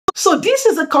So this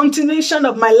is a continuation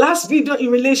of my last video in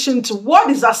relation to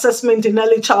what is assessment in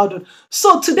early childhood.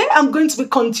 So today I'm going to be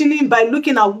continuing by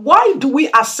looking at why do we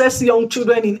assess young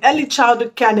children in early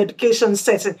childhood care and education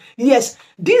setting. Yes,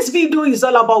 this video is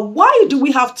all about why do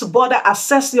we have to bother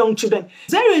assess young children.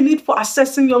 Is there a need for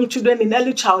assessing young children in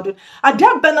early childhood? Are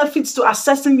there benefits to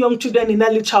assessing young children in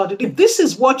early childhood? If this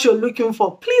is what you're looking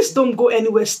for, please don't go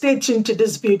anywhere. Stay tuned to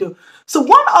this video. So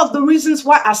one of the reasons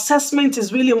why assessment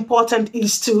is really important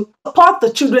is to support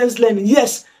the children's learning.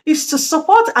 Yes, is to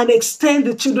support and extend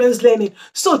the children's learning.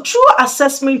 So through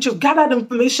assessment, you've gathered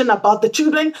information about the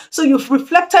children. So you've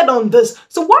reflected on this.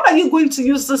 So what are you going to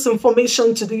use this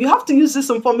information to do? You have to use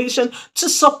this information to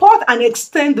support and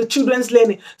extend the children's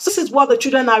learning. So this is what the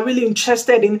children are really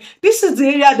interested in. This is the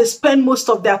area they spend most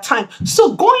of their time.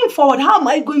 So going forward, how am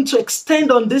I going to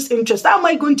extend on this interest? How am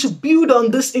I going to build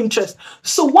on this interest?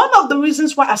 So one of the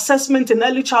reasons why assessment in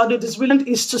early childhood is relevant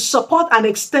is to support and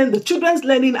extend the children's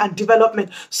learning and development.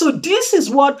 So this is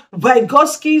what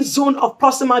Vygotsky's zone of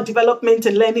proximal development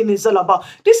and learning is all about.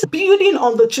 This is building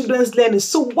on the children's learning.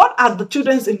 So what are the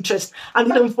children's interests?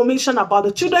 And the information about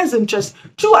the children's interests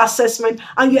through assessment,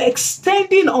 and you're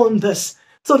extending on this.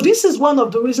 So this is one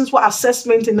of the reasons why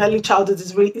assessment in early childhood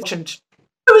is really important.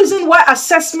 The reason why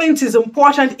assessment is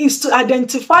important is to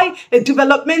identify a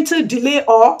developmental delay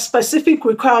or specific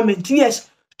requirement.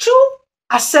 Yes, through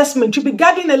assessment, you'll be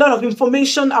gathering a lot of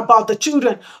information about the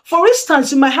children. For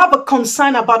instance, you might have a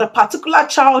concern about a particular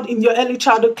child in your early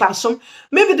childhood classroom.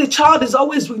 Maybe the child is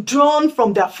always withdrawn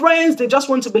from their friends. They just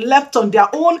want to be left on their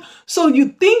own. So you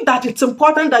think that it's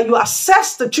important that you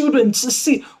assess the children to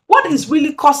see what is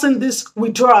really causing this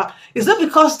withdrawal. Is it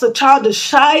because the child is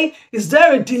shy? Is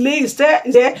there a delay? Is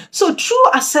there? So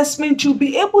through assessment, you'll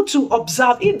be able to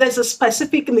observe if there's a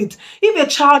specific need. If a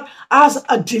child has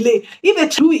a delay, if a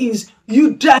child is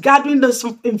gathering this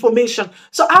information.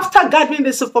 So after gathering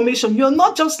this information, you're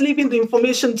not just leaving the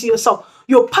information to yourself.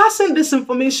 You're passing this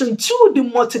information to the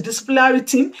multidisciplinary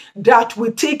team that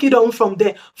will take it on from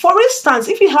there. For instance,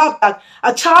 if you have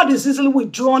a child is easily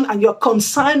withdrawn and you're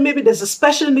concerned, maybe there's a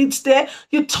special needs there,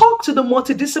 you talk to the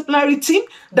multidisciplinary team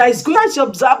that is going to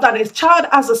observe that a child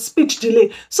has a speech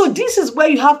delay. So this is where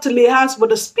you have to lay hands with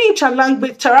the speech and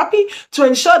language therapy to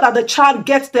ensure that the child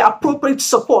gets the appropriate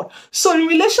support. So in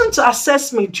relation to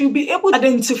assessment, you'll be able to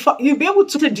identify, you'll be able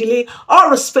to delay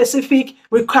or a specific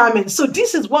requirement. So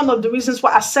this is one of the reasons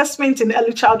why assessment in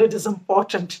early childhood is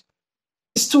important.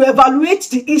 Is to evaluate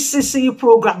the ECCE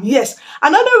program. Yes,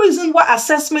 another reason why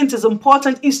assessment is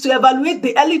important is to evaluate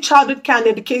the early childhood care and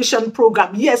education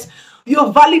program. Yes,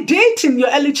 you're validating your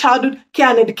early childhood care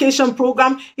and education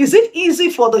program. Is it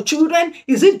easy for the children?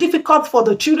 Is it difficult for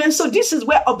the children? So this is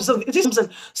where observation.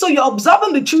 So you're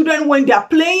observing the children when they are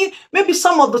playing. Maybe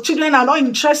some of the children are not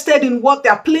interested in what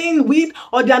they're playing with,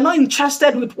 or they're not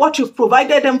interested with what you've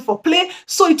provided them for play.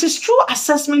 So it is through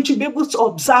assessment you'll be able to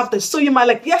observe this. So you might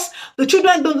like, yes, the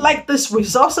children don't like these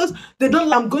resources. They don't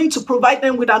like, I'm going to provide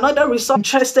them with another resource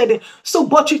interested in. So,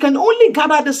 but you can only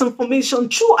gather this information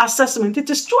through assessment. It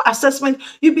is through assessment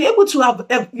you'll be able to have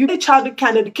a childhood care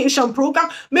and education program.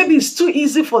 Maybe it's too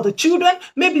easy for the children.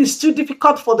 Maybe it's too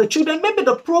difficult for the children. Maybe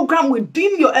the program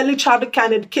within your early childhood care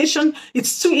and education,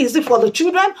 it's too easy for the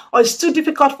children or it's too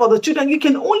difficult for the children. You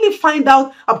can only find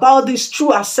out about this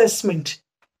through assessment.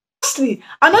 Lastly,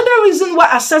 another reason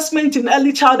why assessment in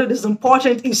early childhood is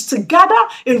important is to gather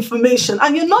information.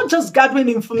 And you're not just gathering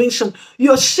information,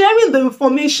 you're sharing the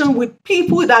information with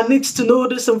people that need to know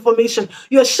this information.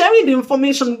 You're sharing the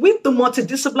information with the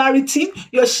multidisciplinary team.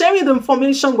 You're sharing the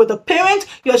information with the parent.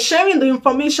 You're sharing the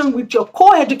information with your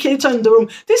co-educator in the room.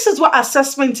 This is what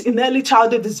assessment in early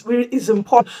childhood is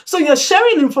important. So you're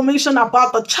sharing information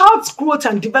about the child's growth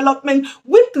and development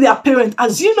with their parent.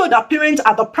 As you know, that parents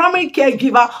are the primary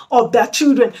caregiver of their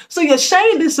children. So you're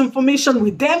sharing this information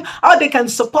with them, how they can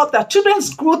support their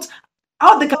children's growth,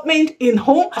 how the government in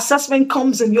home assessment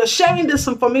comes in. You're sharing this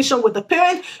information with the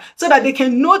parent so that they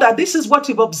can know that this is what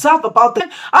you've observed about them,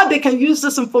 how they can use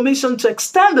this information to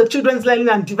extend the children's learning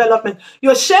and development.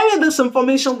 You're sharing this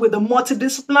information with the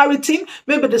multidisciplinary team,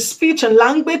 maybe the speech and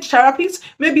language therapist,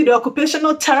 maybe the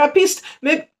occupational therapist,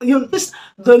 maybe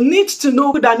the needs to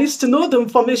know the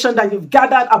information that you've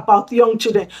gathered about young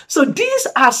children. So these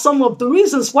are some of the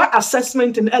reasons why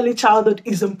assessment in early childhood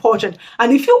is important.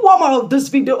 And if you want more of this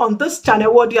video on this channel,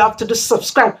 what do you have to do?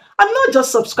 Subscribe. And not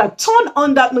just subscribe, turn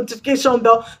on that notification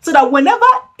bell so that whenever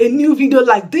a new video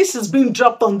like this is being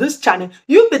dropped on this channel,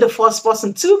 you'll be the first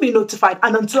person to be notified.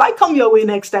 And until I come your way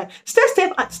next time, stay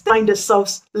safe and mind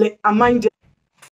yourselves and mind